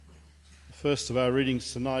First of our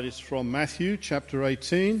readings tonight is from Matthew chapter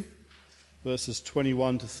 18, verses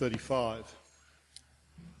 21 to 35.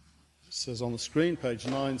 It says on the screen, page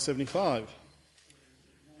 975.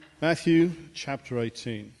 Matthew chapter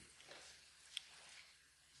 18,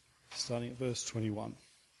 starting at verse 21.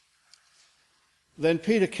 Then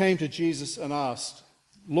Peter came to Jesus and asked,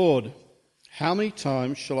 "Lord, how many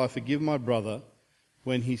times shall I forgive my brother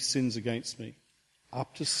when he sins against me?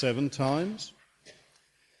 Up to 7 times?"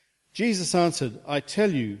 Jesus answered, "I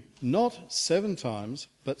tell you, not 7 times,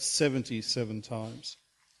 but 77 times.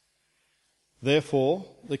 Therefore,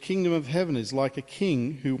 the kingdom of heaven is like a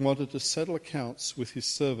king who wanted to settle accounts with his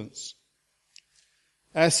servants.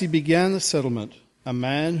 As he began the settlement, a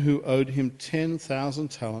man who owed him 10,000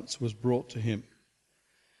 talents was brought to him.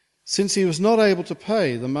 Since he was not able to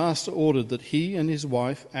pay, the master ordered that he and his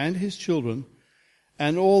wife and his children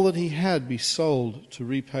and all that he had be sold to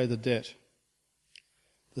repay the debt.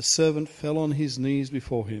 The servant fell on his knees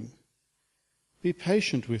before him. 'Be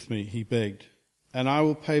patient with me,' he begged, 'and I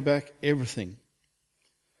will pay back everything.'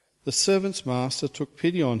 The servant's master took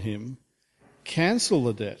pity on him, 'Cancel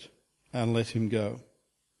the debt and let him go.'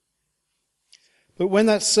 But when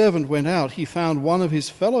that servant went out, he found one of his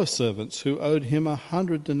fellow servants who owed him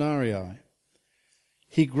 100 denarii.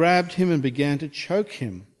 He grabbed him and began to choke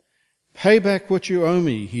him. 'Pay back what you owe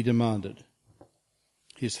me,' he demanded.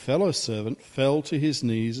 His fellow servant fell to his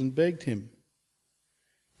knees and begged him,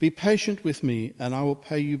 'Be patient with me and I will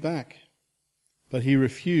pay you back.' But he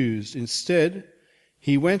refused. Instead,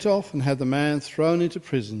 he went off and had the man thrown into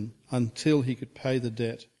prison until he could pay the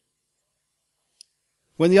debt.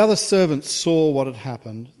 When the other servants saw what had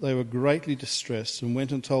happened, they were greatly distressed and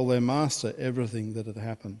went and told their master everything that had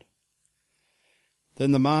happened.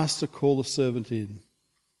 Then the master called the servant in.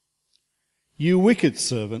 'You wicked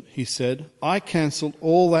servant,' he said, 'I cancelled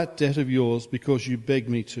all that debt of yours because you begged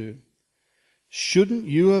me to. Shouldn't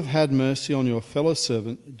you have had mercy on your fellow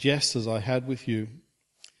servant just as I had with you?'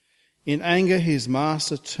 In anger, his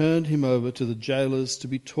master turned him over to the jailers to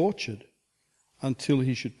be tortured until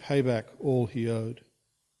he should pay back all he owed.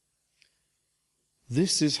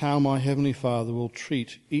 This is how my heavenly Father will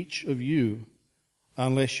treat each of you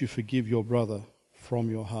unless you forgive your brother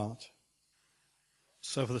from your heart."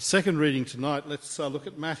 So for the second reading tonight, let's look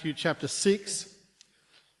at Matthew chapter 6,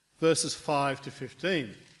 verses 5 to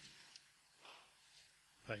 15.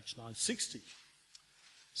 Page 960.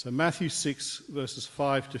 So Matthew 6, verses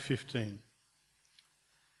 5 to 15.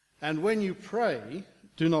 "And when you pray,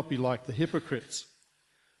 do not be like the hypocrites,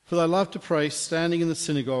 for they love to pray standing in the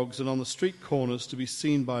synagogues and on the street corners to be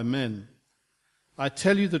seen by men. I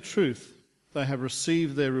tell you the truth, they have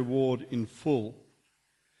received their reward in full.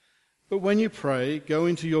 But when you pray, go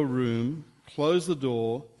into your room, close the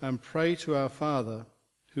door, and pray to our Father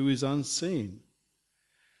who is unseen.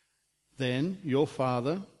 Then your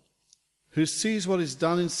Father, who sees what is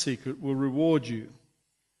done in secret, will reward you.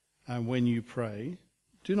 And when you pray,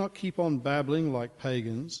 do not keep on babbling like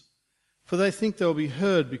pagans, for they think they will be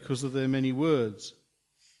heard because of their many words.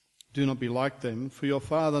 Do not be like them, for your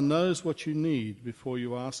Father knows what you need before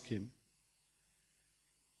you ask him.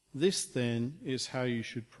 This then is how you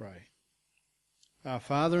should pray. Our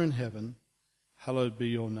Father in heaven, hallowed be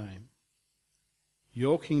your name.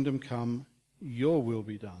 Your kingdom come, your will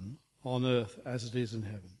be done, on earth as it is in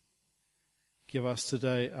heaven. Give us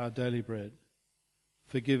today our daily bread.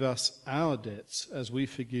 Forgive us our debts as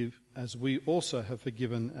we also have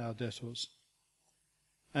forgiven our debtors.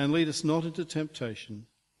 And lead us not into temptation,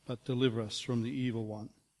 but deliver us from the evil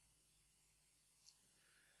one.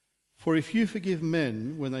 For if you forgive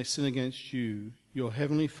men when they sin against you, your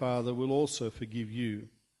heavenly Father will also forgive you.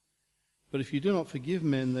 But if you do not forgive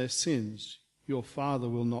men their sins, your Father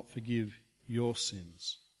will not forgive your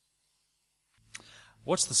sins."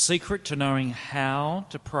 What's the secret to knowing how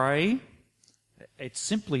to pray? It's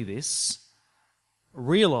simply this: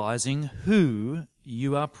 realizing who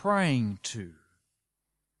you are praying to.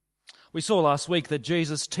 We saw last week that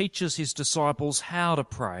Jesus teaches his disciples how to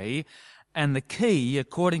pray, and the key,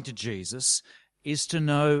 according to Jesus, is to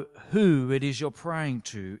know who it is you're praying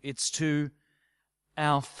to. It's to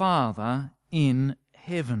our Father in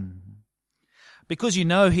heaven. Because you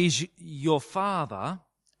know he's your Father,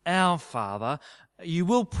 our Father, you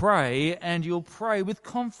will pray, and you'll pray with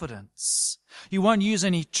confidence. You won't use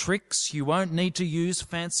any tricks. You won't need to use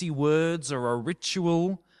fancy words or a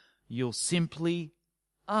ritual. You'll simply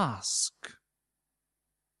ask.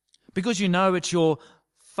 Because you know it's your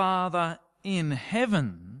Father in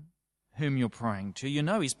heaven whom you're praying to. You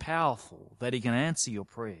know he's powerful, that he can answer your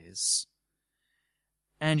prayers.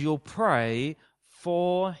 And you'll pray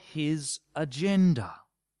for his agenda.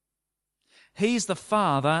 He's the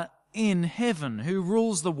Father in heaven, who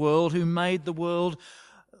rules the world, who made the world.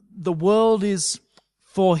 The world is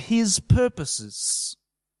for his purposes.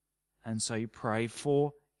 And so you pray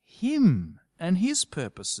for him and his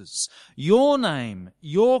purposes. Your name,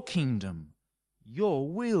 your kingdom, your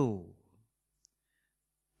will.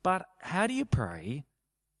 But how do you pray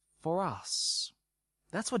for us?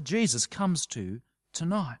 That's what Jesus comes to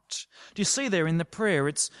tonight. Do you see there in the prayer,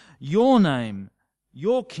 it's your name,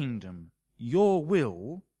 your kingdom, your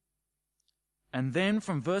will. And then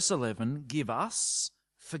from verse 11, give us,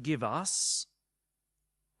 forgive us,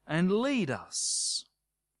 and lead us.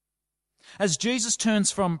 As Jesus turns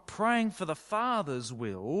from praying for the Father's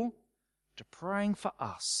will to praying for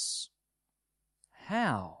us,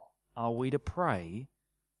 how are we to pray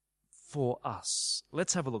for us?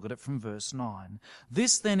 Let's have a look at it from verse 9.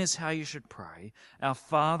 This then is how you should pray. Our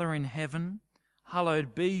Father in heaven,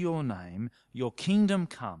 hallowed be your name, your kingdom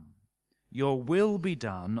come, your will be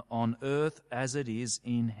done on earth as it is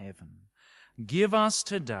in heaven. Give us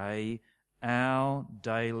today our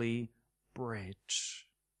daily bread.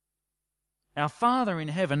 Our Father in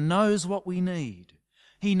heaven knows what we need.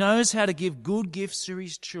 He knows how to give good gifts to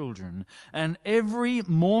his children, and every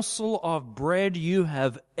morsel of bread you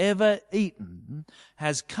have ever eaten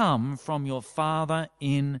has come from your Father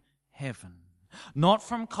in heaven. Not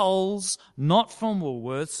from Coles, not from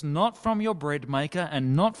Woolworths, not from your bread maker,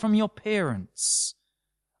 and not from your parents.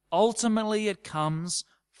 Ultimately, it comes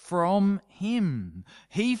from him.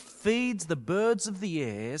 He feeds the birds of the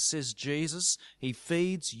air, says Jesus. He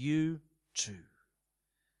feeds you too.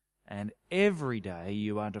 And every day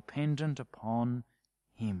you are dependent upon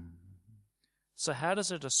him. So how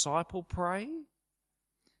does a disciple pray?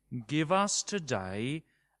 Give us today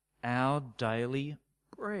our daily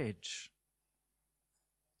bread.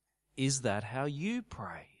 Is that how you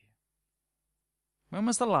pray? When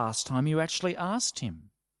was the last time you actually asked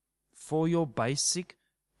him for your basic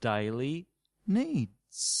daily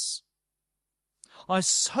needs? I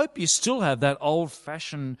hope you still have that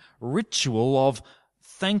old-fashioned ritual of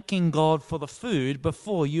thanking God for the food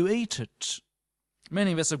before you eat it.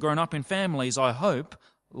 Many of us have grown up in families, I hope,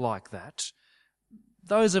 like that.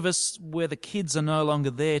 Those of us where the kids are no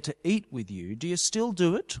longer there to eat with you, do you still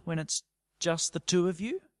do it when it's just the two of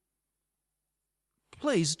you?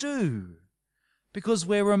 Please do, because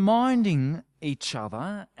we're reminding each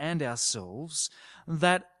other and ourselves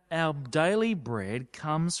that our daily bread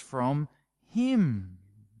comes from him.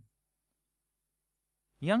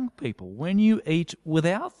 Young people, when you eat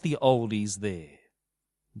without the oldies there,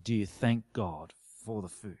 do you thank God for the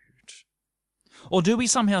food? Or do we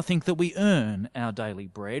somehow think that we earn our daily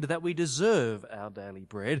bread, that we deserve our daily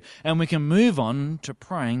bread, and we can move on to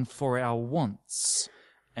praying for our wants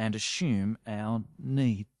and assume our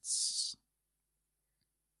needs?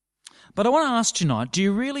 But I want to ask tonight, do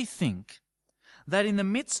you really think that in the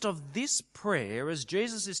midst of this prayer, as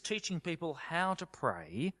Jesus is teaching people how to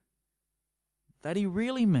pray, that he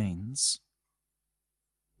really means,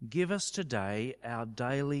 give us today our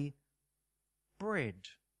daily bread?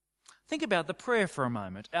 Think about the prayer for a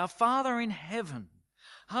moment. Our Father in heaven,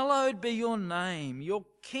 hallowed be your name, your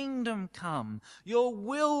kingdom come, your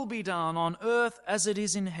will be done on earth as it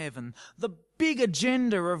is in heaven. The big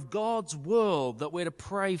agenda of God's world that we're to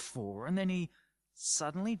pray for. And then he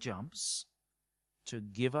suddenly jumps to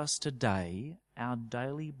give us today our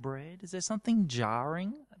daily bread. Is there something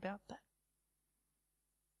jarring about that?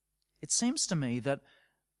 It seems to me that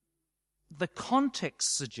the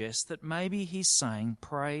context suggests that maybe he's saying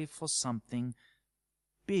pray for something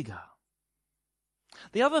bigger.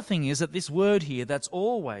 The other thing is that this word here that's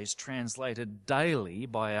always translated daily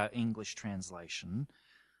by our English translation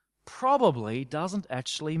probably doesn't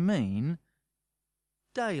actually mean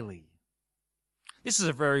daily. This is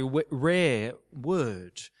a very rare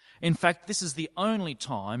word. In fact, this is the only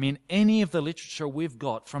time in any of the literature we've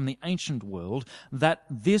got from the ancient world that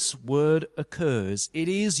this word occurs. It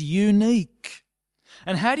is unique.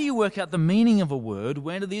 And how do you work out the meaning of a word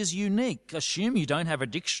when it is unique? Assume you don't have a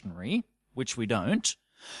dictionary, which we don't,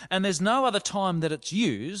 and there's no other time that it's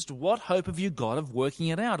used. What hope have you got of working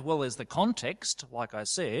it out? Well, there's the context, like I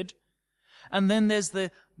said, and then there's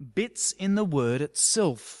the bits in the word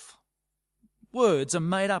itself. Words are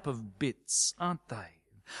made up of bits, aren't they?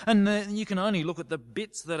 And then you can only look at the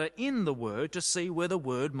bits that are in the word to see where the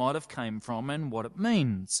word might have came from and what it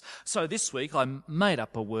means. So this week I made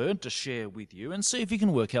up a word to share with you and see if you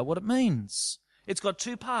can work out what it means. It's got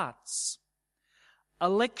two parts.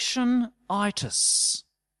 Electionitis.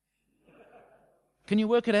 Can you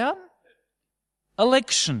work it out?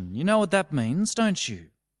 Election. You know what that means, don't you?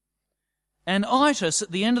 And itis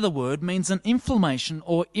at the end of the word means an inflammation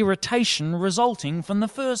or irritation resulting from the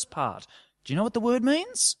first part. Do you know what the word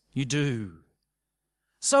means? You do.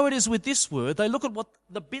 So it is with this word. They look at what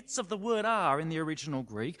the bits of the word are in the original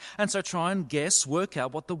Greek, and so try and work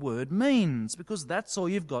out what the word means, because that's all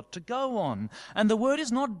you've got to go on. And the word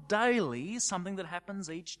is not daily, something that happens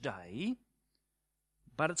each day,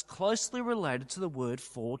 but it's closely related to the word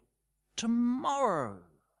for tomorrow.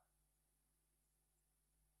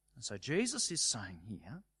 And so Jesus is saying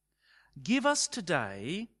here, give us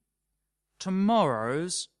today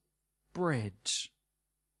tomorrow's bread.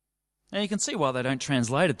 Now you can see why they don't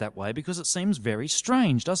translate it that way, because it seems very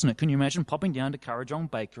strange, doesn't it? Can you imagine popping down to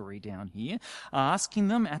Currajong Bakery down here, asking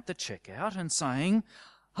them at the checkout and saying,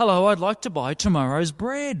 hello, I'd like to buy tomorrow's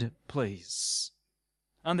bread, please.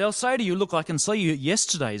 And they'll say to you, look, I can sell you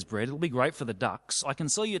yesterday's bread, it'll be great for the ducks. I can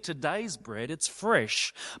sell you today's bread, it's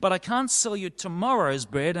fresh, but I can't sell you tomorrow's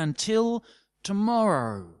bread until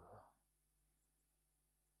tomorrow.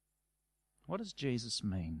 What does Jesus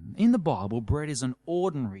mean? In the Bible, bread is an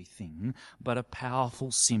ordinary thing, but a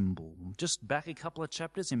powerful symbol. Just back a couple of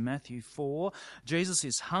chapters in Matthew 4, Jesus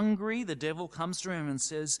is hungry. The devil comes to him and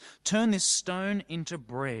says, turn this stone into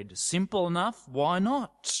bread. Simple enough, why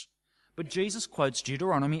not? But Jesus quotes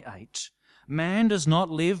Deuteronomy 8, man does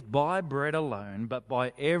not live by bread alone, but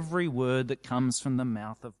by every word that comes from the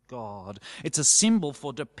mouth of God. It's a symbol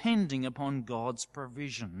for depending upon God's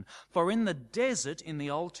provision. For in the desert in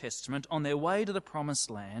the Old Testament, on their way to the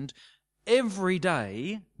Promised Land, every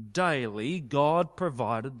day, daily, God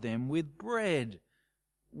provided them with bread,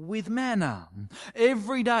 with manna.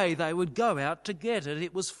 Every day they would go out to get it.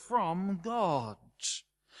 It was from God.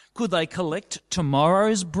 Could they collect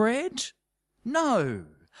tomorrow's bread? No.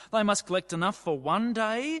 They must collect enough for one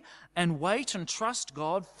day and wait and trust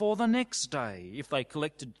God for the next day. If they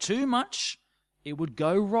collected too much, it would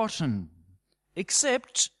go rotten,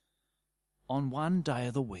 except on one day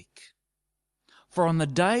of the week. For on the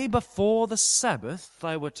day before the Sabbath,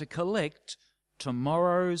 they were to collect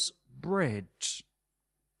tomorrow's bread.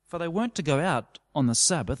 For they weren't to go out on the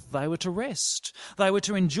Sabbath, they were to rest. They were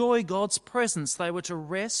to enjoy God's presence. They were to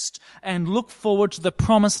rest and look forward to the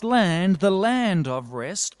promised land, the land of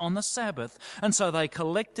rest, on the Sabbath. And so they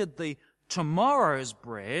collected the tomorrow's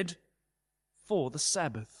bread for the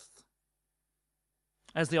Sabbath.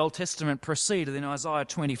 As the Old Testament proceeded in Isaiah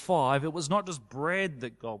 25, it was not just bread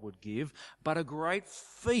that God would give, but a great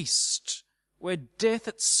feast where death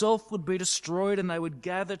itself would be destroyed and they would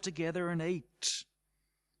gather together and eat.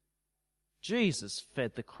 Jesus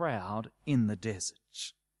fed the crowd in the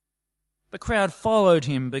desert. The crowd followed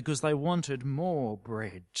him because they wanted more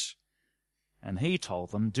bread. And he told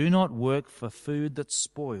them, do not work for food that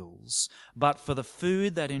spoils, but for the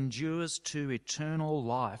food that endures to eternal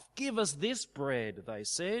life. Give us this bread, they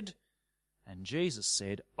said. And Jesus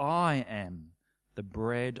said, I am the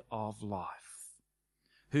bread of life,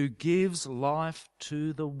 who gives life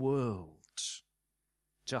to the world.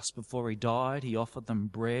 Just before he died, he offered them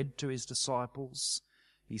bread to his disciples.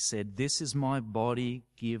 He said, this is my body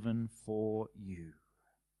given for you.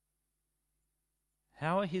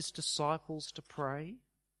 How are his disciples to pray?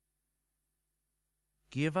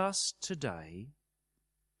 Give us today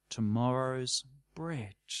tomorrow's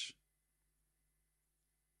bread.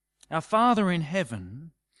 Our Father in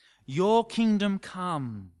heaven, your kingdom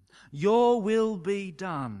come. Your will be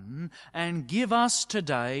done, and give us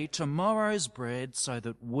today tomorrow's bread so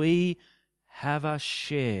that we have a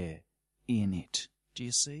share in it. Do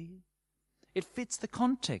you see? It fits the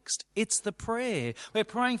context. It's the prayer. We're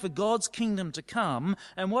praying for God's kingdom to come,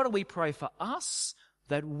 and what do we pray for us?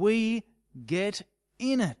 That we get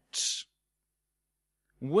in it.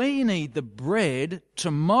 We need the bread,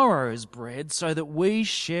 tomorrow's bread, so that we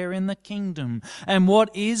share in the kingdom. And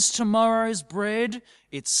what is tomorrow's bread?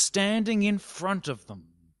 It's standing in front of them.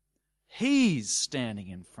 He's standing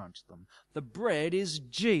in front of them. The bread is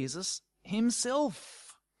Jesus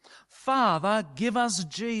himself. Father, give us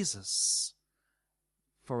Jesus.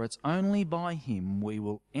 For it's only by him we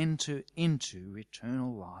will enter into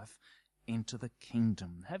eternal life, into the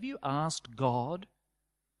kingdom. Have you asked God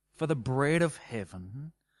for the bread of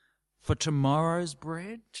heaven, for tomorrow's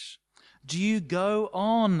bread? Do you go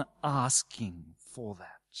on asking for that?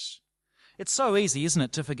 It's so easy, isn't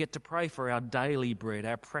it, to forget to pray for our daily bread,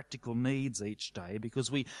 our practical needs each day,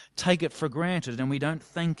 because we take it for granted and we don't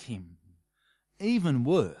thank him. Even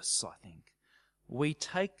worse, I think, we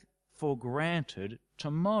take for granted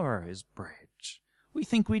tomorrow's bread. We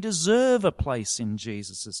think we deserve a place in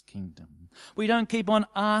Jesus' kingdom. We don't keep on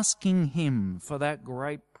asking him for that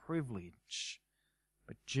great privilege.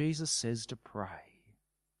 But Jesus says to pray,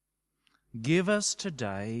 give us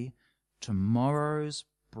today tomorrow's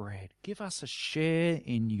bread. Give us a share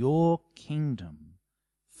in your kingdom,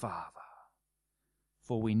 Father.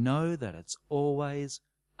 For we know that it's always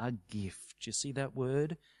a gift. You see that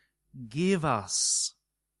word? Give us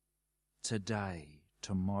today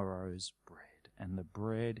tomorrow's bread. And the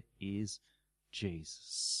bread is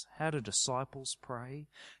Jesus. How do disciples pray?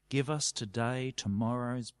 Give us today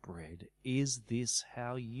tomorrow's bread. Is this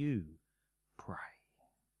how you pray?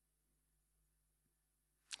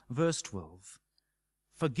 Verse 12.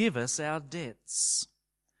 Forgive us our debts,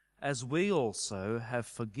 as we also have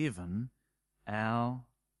forgiven our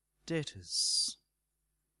debtors.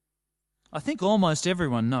 I think almost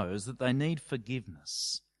everyone knows that they need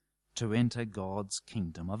forgiveness to enter God's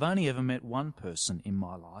kingdom. I've only ever met one person in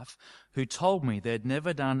my life who told me they'd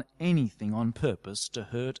never done anything on purpose to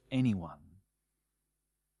hurt anyone.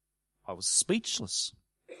 I was speechless,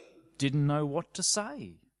 didn't know what to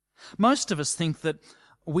say. Most of us think that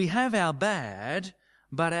we have our bad,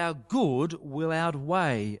 but our good will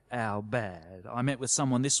outweigh our bad. I met with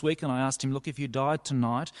someone this week and I asked him, look, if you died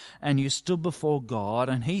tonight and you stood before God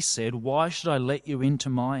and he said, why should I let you into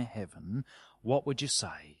my heaven? What would you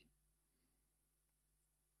say?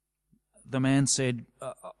 The man said,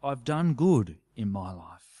 I've done good in my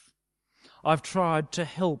life. I've tried to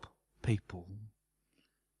help people.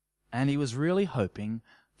 And he was really hoping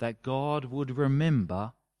that God would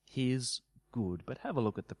remember his good. But have a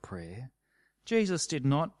look at the prayer. Jesus did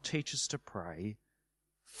not teach us to pray,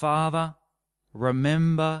 Father,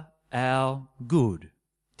 remember our good,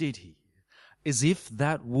 did he? As if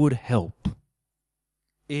that would help.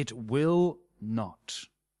 It will not.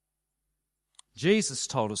 Jesus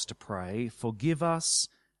told us to pray, forgive us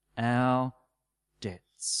our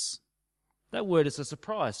debts. That word is a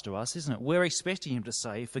surprise to us, isn't it? We're expecting him to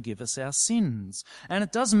say, forgive us our sins. And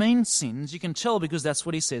it does mean sins. You can tell because that's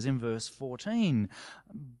what he says in verse 14.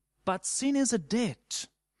 But sin is a debt.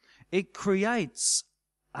 It creates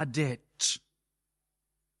a debt.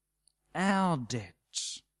 Our debt.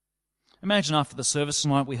 Imagine after the service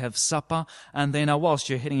tonight we have supper, and then whilst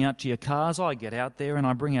you're heading out to your cars, I get out there and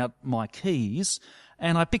I bring out my keys,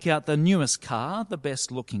 and I pick out the newest car, the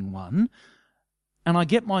best looking one, and I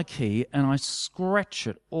get my key and I scratch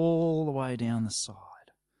it all the way down the side.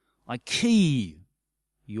 I key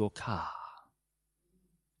your car.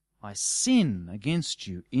 I sin against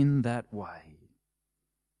you in that way.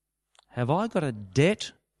 Have I got a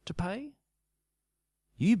debt to pay?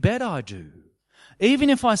 You bet I do.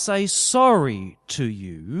 Even if I say sorry to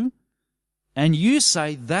you, and you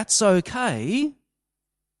say that's okay,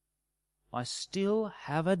 I still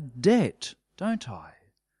have a debt, don't I?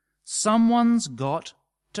 Someone's got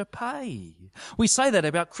to pay. We say that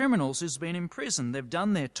about criminals who's been in prison. They've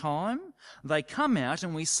done their time, they come out,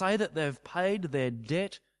 and we say that they've paid their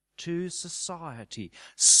debt to society.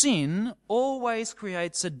 Sin always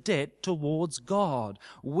creates a debt towards God.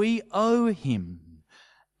 We owe him.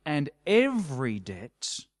 And every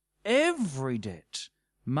debt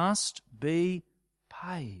must be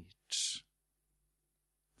paid.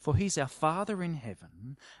 For he's our Father in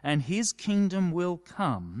heaven, and his kingdom will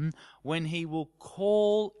come when he will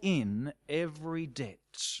call in every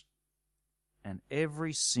debt, and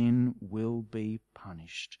every sin will be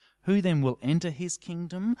punished. Who then will enter his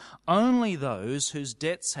kingdom? Only those whose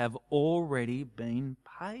debts have already been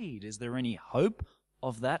paid. Is there any hope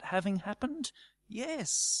of that having happened?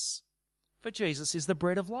 Yes, for Jesus is the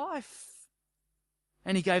bread of life.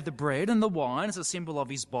 And he gave the bread and the wine as a symbol of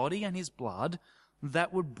his body and his blood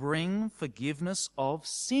that would bring forgiveness of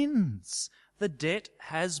sins. The debt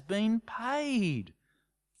has been paid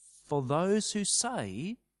for those who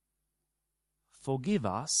say, forgive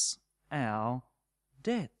us our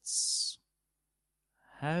debts.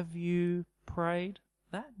 Have you prayed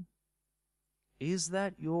that? Is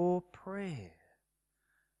that your prayer?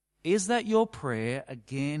 Is that your prayer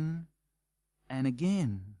again and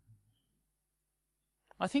again?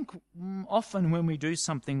 I think often when we do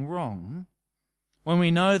something wrong, when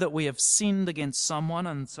we know that we have sinned against someone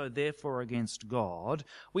and so therefore against God,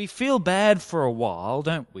 we feel bad for a while,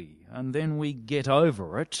 don't we? And then we get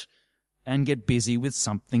over it and get busy with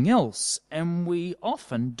something else. And we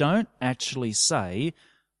often don't actually say,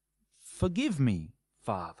 forgive me,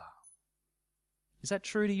 Father. Is that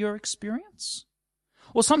true to your experience?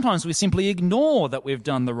 Or sometimes we simply ignore that we've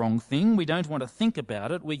done the wrong thing. We don't want to think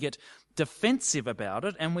about it. We get defensive about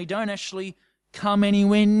it, and we don't actually come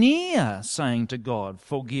anywhere near saying to God,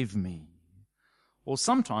 forgive me. Or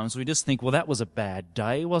sometimes we just think, well, that was a bad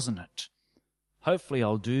day, wasn't it? Hopefully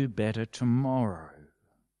I'll do better tomorrow.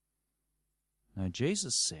 No,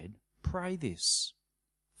 Jesus said, pray this,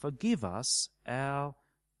 forgive us our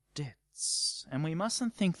debts. debts. And we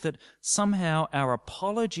mustn't think that somehow our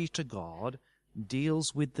apology to God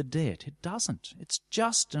deals with the debt. It doesn't. It's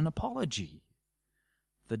just an apology.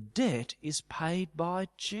 The debt is paid by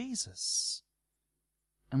Jesus.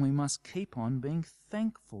 And we must keep on being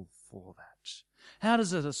thankful for that. How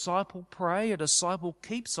does a disciple pray? A disciple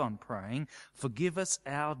keeps on praying, "Forgive us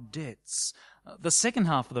our debts." The second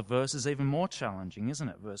half of the verse is even more challenging, isn't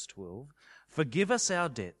it? Verse 12. "Forgive us our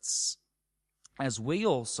debts, as we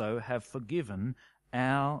also have forgiven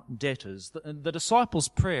our debtors." The disciples'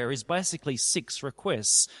 prayer is basically 6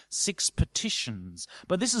 requests, 6 petitions.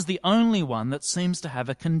 But this is the only one that seems to have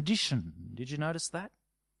a condition. Did you notice that?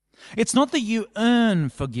 It's not that you earn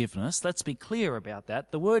forgiveness. Let's be clear about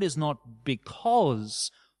that. The word is not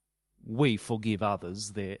because we forgive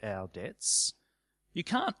others our debts. You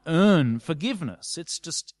can't earn forgiveness. It's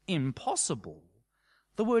just impossible.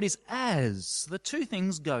 The word is as. The two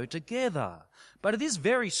things go together. But it is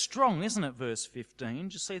very strong, isn't it? Verse 15.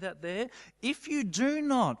 Do you see that there? "If you do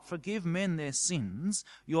not forgive men their sins,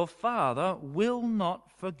 your Father will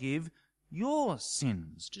not forgive your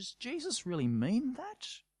sins." Does Jesus really mean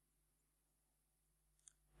that?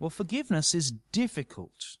 Well, forgiveness is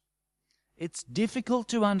difficult. It's difficult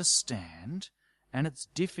to understand, and it's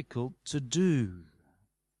difficult to do.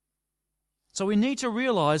 So we need to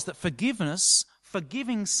realize that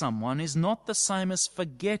forgiving someone, is not the same as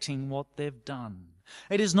forgetting what they've done.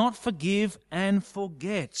 It is not forgive and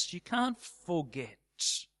forget. You can't forget.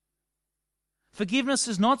 Forgiveness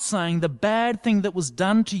is not saying the bad thing that was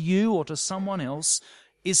done to you or to someone else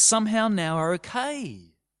is somehow now okay.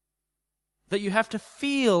 That you have to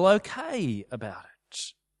feel okay about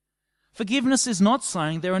it. Forgiveness is not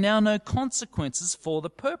saying there are now no consequences for the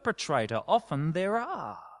perpetrator. Often there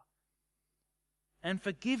are. And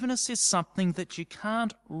forgiveness is something that you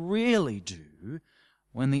can't really do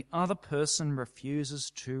when the other person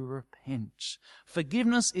refuses to repent.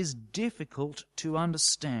 Forgiveness is difficult to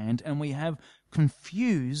understand, and we have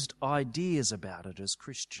confused ideas about it as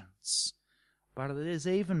Christians. But it is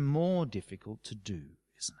even more difficult to do,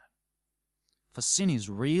 isn't it? For sin is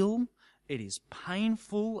real, it is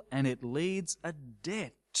painful, and it leads a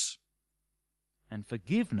debt. And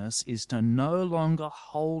forgiveness is to no longer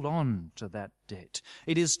hold on to that debt.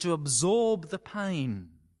 It is to absorb the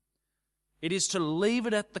pain. It is to leave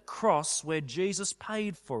it at the cross where Jesus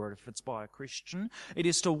paid for it if it's by a Christian. It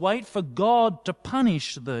is to wait for God to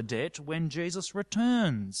punish the debt when Jesus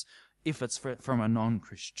returns if it's from a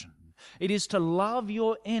non-Christian. It is to love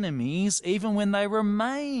your enemies even when they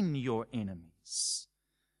remain your enemies.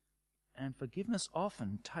 And forgiveness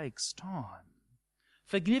often takes time.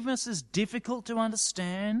 Forgiveness is difficult to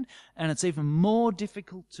understand, and it's even more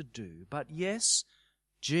difficult to do. But yes,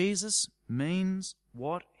 Jesus means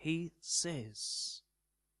what he says.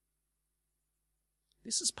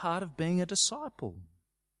 This is part of being a disciple.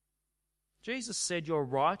 Jesus said your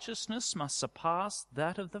righteousness must surpass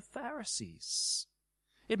that of the Pharisees.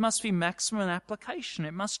 It must be maximum application.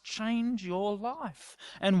 It must change your life.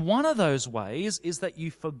 And one of those ways is that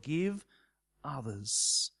you forgive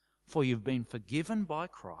others. For you've been forgiven by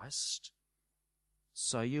Christ,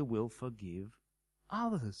 so you will forgive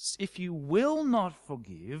others. If you will not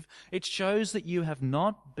forgive, it shows that you have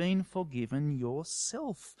not been forgiven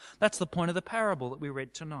yourself. That's the point of the parable that we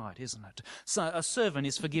read tonight, isn't it? So a servant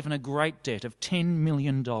is forgiven a great debt of $10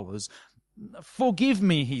 million. "Forgive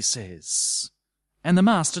me," he says. And the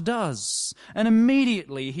master does. And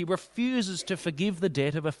immediately he refuses to forgive the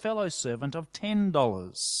debt of a fellow servant of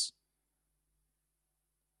 $10.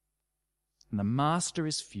 And the master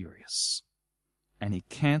is furious, and he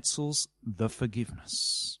cancels the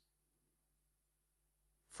forgiveness.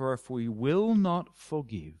 For if we will not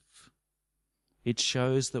forgive, it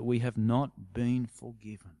shows that we have not been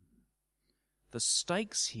forgiven. The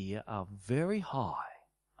stakes here are very high,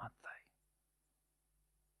 aren't they?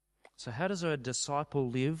 So how does a disciple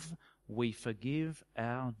live? We forgive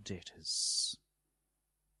our debtors.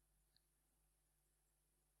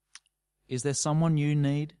 Is there someone you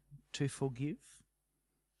need to forgive?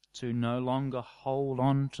 To no longer hold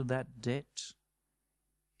on to that debt?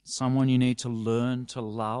 Someone you need to learn to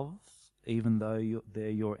love, even though they're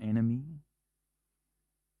your enemy?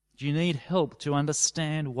 Do you need help to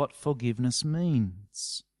understand what forgiveness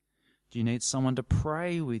means? Do you need someone to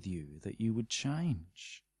pray with you that you would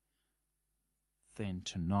change? Then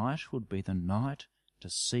tonight would be the night to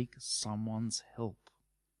seek someone's help.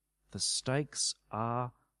 The stakes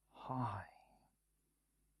are high.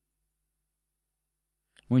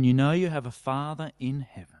 When you know you have a Father in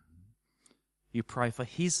heaven, you pray for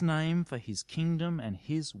his name, for his kingdom and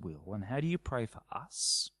his will. And how do you pray for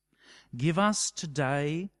us? Give us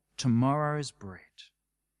today tomorrow's bread.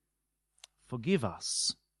 forgive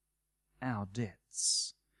us our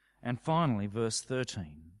debts. And finally, verse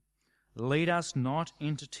 13, lead us not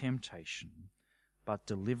into temptation, but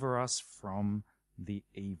deliver us from the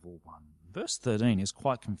evil one. Verse 13 is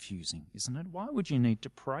quite confusing, isn't it? Why would you need to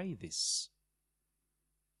pray this?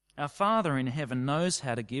 Our Father in heaven knows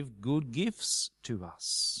how to give good gifts to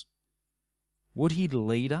us. Would he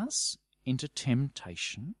lead us into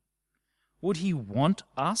temptation? Would he want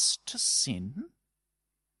us to sin?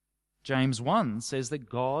 James 1 says that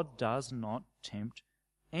God does not tempt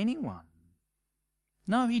anyone.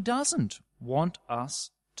 No, he doesn't want us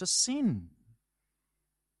to sin.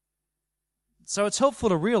 So it's helpful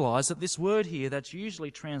to realize that this word here that's usually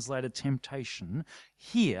translated temptation,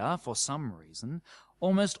 here, for some reason,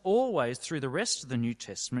 almost always through the rest of the New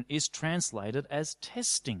Testament is translated as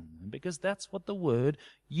testing, because that's what the word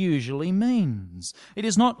usually means. It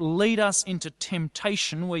is not lead us into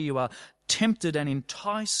temptation where you are tempted and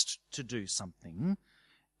enticed to do something.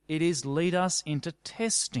 It is lead us into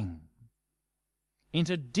testing,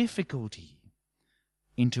 into difficulty,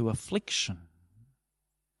 into affliction,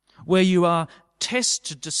 where you are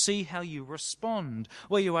tested to see how you respond,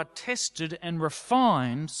 where you are tested and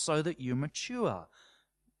refined so that you mature.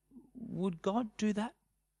 Would God do that?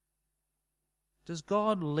 Does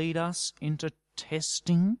God lead us into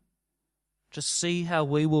testing to see how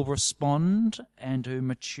we will respond and to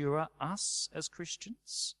mature us as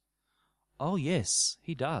Christians? Oh yes,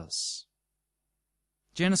 he does.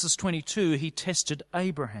 Genesis 22, he tested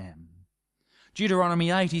Abraham. Deuteronomy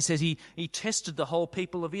 8, he says he tested the whole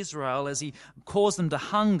people of Israel as he caused them to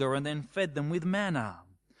hunger and then fed them with manna.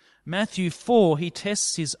 Matthew 4, he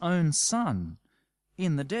tests his own son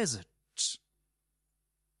in the desert.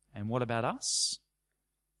 And what about us?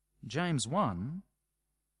 James 1,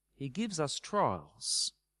 he gives us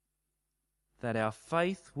trials that our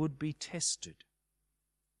faith would be tested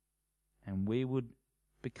and we would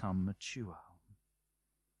become mature.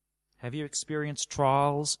 Have you experienced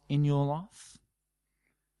trials in your life?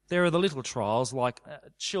 There are the little trials like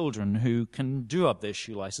children who can do up their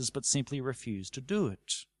shoelaces but simply refuse to do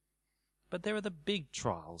it. But there are the big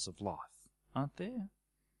trials of life, aren't there?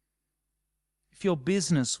 If your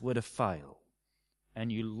business were to fail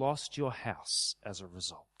and you lost your house as a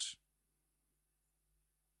result,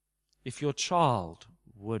 if your child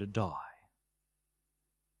were to die,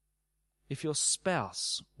 if your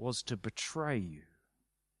spouse was to betray you,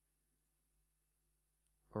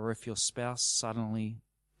 or if your spouse suddenly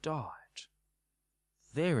died,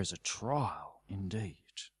 there is a trial indeed.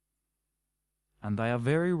 And they are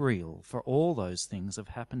very real, for all those things have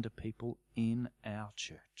happened to people in our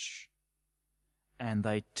church. And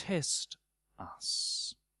they test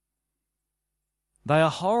us. They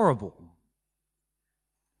are horrible.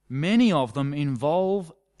 Many of them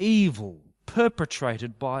involve evil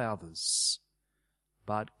perpetrated by others.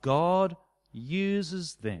 But God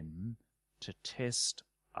uses them to test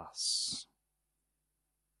us,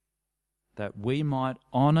 that we might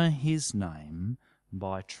honour his name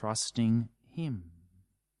by trusting him.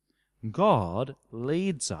 God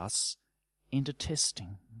leads us into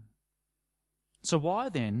testing. So why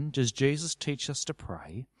then does Jesus teach us to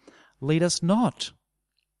pray, lead us not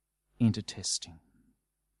into testing?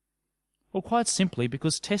 Well, quite simply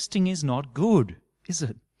because testing is not good, is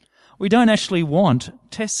it? We don't actually want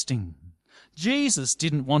testing. Jesus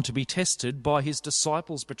didn't want to be tested by his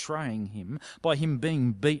disciples betraying him, by him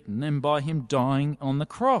being beaten, and by him dying on the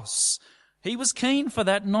cross. He was keen for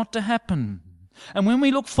that not to happen. And when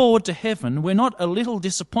we look forward to heaven, we're not a little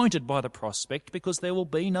disappointed by the prospect because there will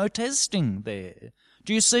be no testing there.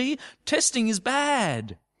 Do you see? Testing is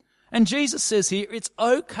bad. And Jesus says here, it's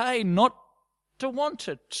okay not to want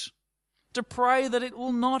it, to pray that it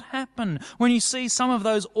will not happen. When you see some of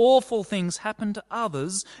those awful things happen to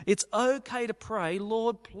others, it's okay to pray,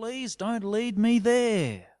 Lord, please don't lead me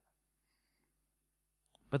there.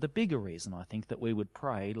 But the bigger reason I think that we would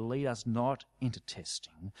pray, lead us not into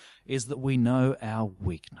testing, is that we know our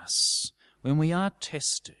weakness. When we are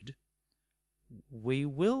tested, we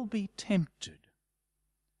will be tempted,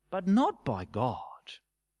 but not by God,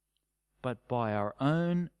 but by our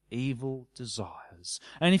own evil desires.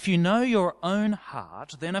 And if you know your own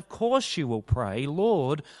heart, then of course you will pray,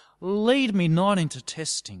 Lord, lead me not into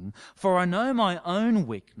testing, for I know my own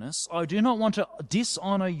weakness. I do not want to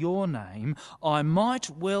dishonour your name. I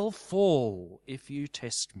might well fall if you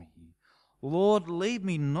test me. Lord, lead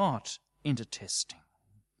me not into testing.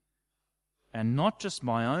 And not just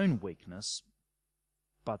my own weakness,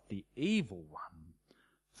 but the evil one,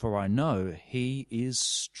 for I know he is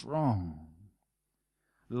strong.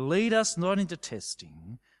 Lead us not into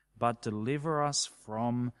testing, but deliver us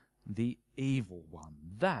from the evil one.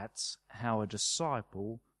 That's how a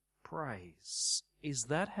disciple prays. Is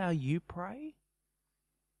that how you pray?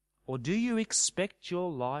 Or do you expect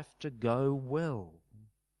your life to go well,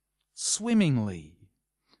 swimmingly,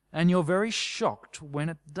 and you're very shocked when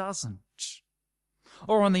it doesn't?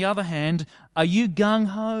 Or on the other hand, are you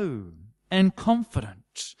gung-ho and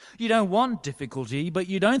confident? You don't want difficulty, but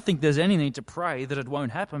you don't think there's any need to pray that it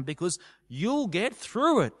won't happen because you'll get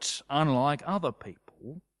through it, unlike other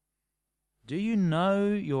people. Do you know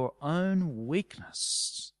your own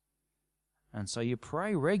weakness? And so you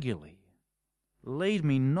pray regularly, lead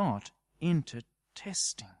me not into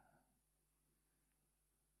testing.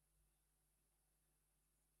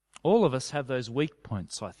 All of us have those weak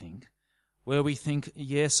points, I think, where we think,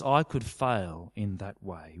 yes, I could fail in that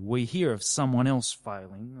way. We hear of someone else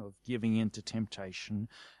failing, of giving in to temptation,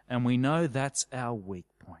 and we know that's our weak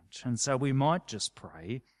point. And so we might just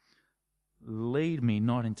pray, lead me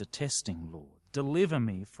not into testing, Lord. Deliver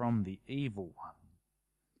me from the evil one.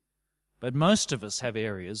 But most of us have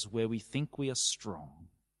areas where we think we are strong.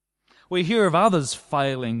 We hear of others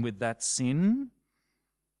failing with that sin,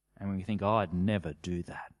 and we think, I'd never do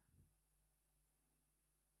that.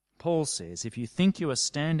 Paul says, if you think you are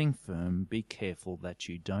standing firm, be careful that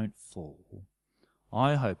you don't fall.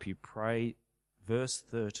 I hope you pray, verse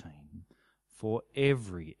 13, for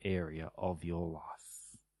every area of your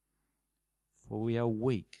life. For we are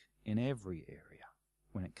weak in every area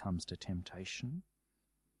when it comes to temptation,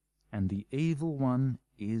 and the evil one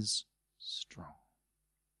is strong.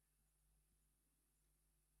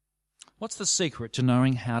 What's the secret to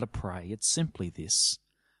knowing how to pray? It's simply this: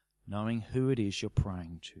 knowing who it is you're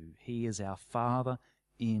praying to. He is our Father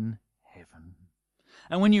in heaven.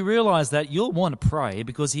 And when you realize that, you'll want to pray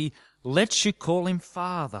because he lets you call him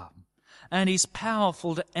Father. And he's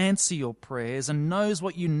powerful to answer your prayers and knows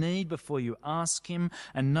what you need before you ask him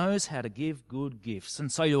and knows how to give good gifts. And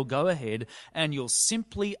so you'll go ahead and you'll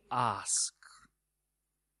simply ask.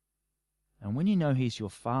 And when you know he's your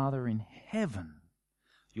Father in heaven,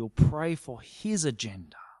 you'll pray for his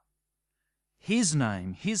agenda, his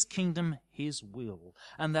name, his kingdom, his will.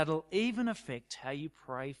 And that'll even affect how you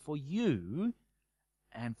pray for you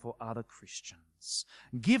and for other Christians.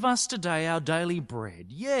 Give us today our daily bread.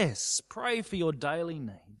 Yes, pray for your daily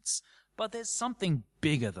needs. But there's something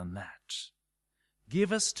bigger than that.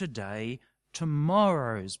 Give us today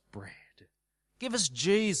tomorrow's bread. Give us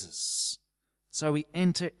Jesus, so we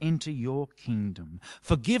enter into your kingdom.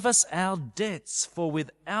 Forgive us our debts, for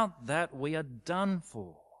without that we are done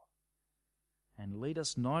for. And lead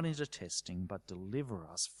us not into testing, but deliver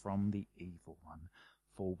us from the evil one.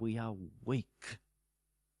 For we are weak,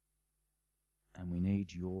 and we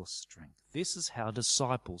need your strength. This is how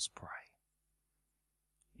disciples pray.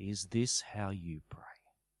 Is this how you pray?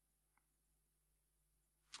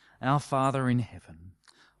 Our Father in heaven,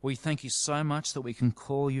 we thank you so much that we can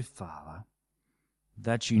call you Father,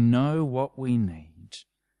 that you know what we need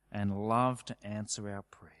and love to answer our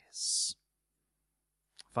prayers.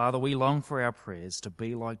 Father, we long for our prayers to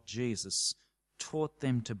be like Jesus taught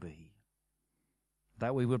them to be,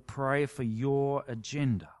 that we would pray for your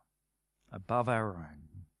agenda above our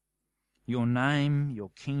own, your name,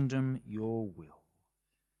 your kingdom, your will.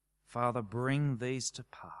 Father, bring these to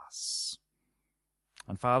pass.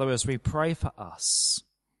 And Father, as we pray for us,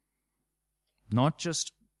 not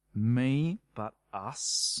just me, but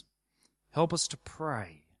us, help us to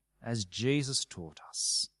pray as Jesus taught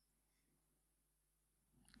us.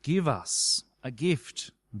 Give us a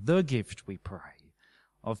gift, the gift, we pray,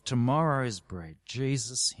 of tomorrow's bread,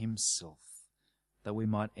 Jesus himself, that we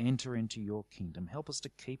might enter into your kingdom. Help us to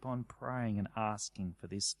keep on praying and asking for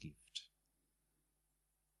this gift.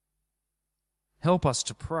 Help us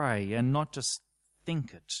to pray and not just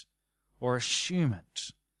think it or assume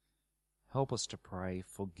it. Help us to pray,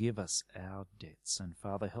 forgive us our debts. And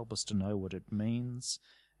Father, help us to know what it means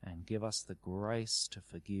and give us the grace to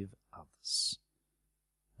forgive others.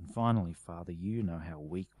 And finally, Father, you know how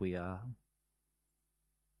weak we are.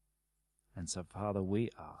 And so, Father, we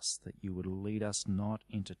ask that you would lead us not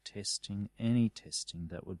into testing, any testing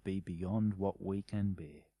that would be beyond what we can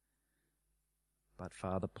bear. But,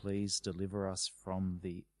 Father, please deliver us from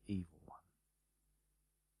the evil one.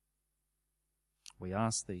 We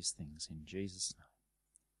ask these things in Jesus'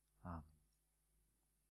 name. Amen.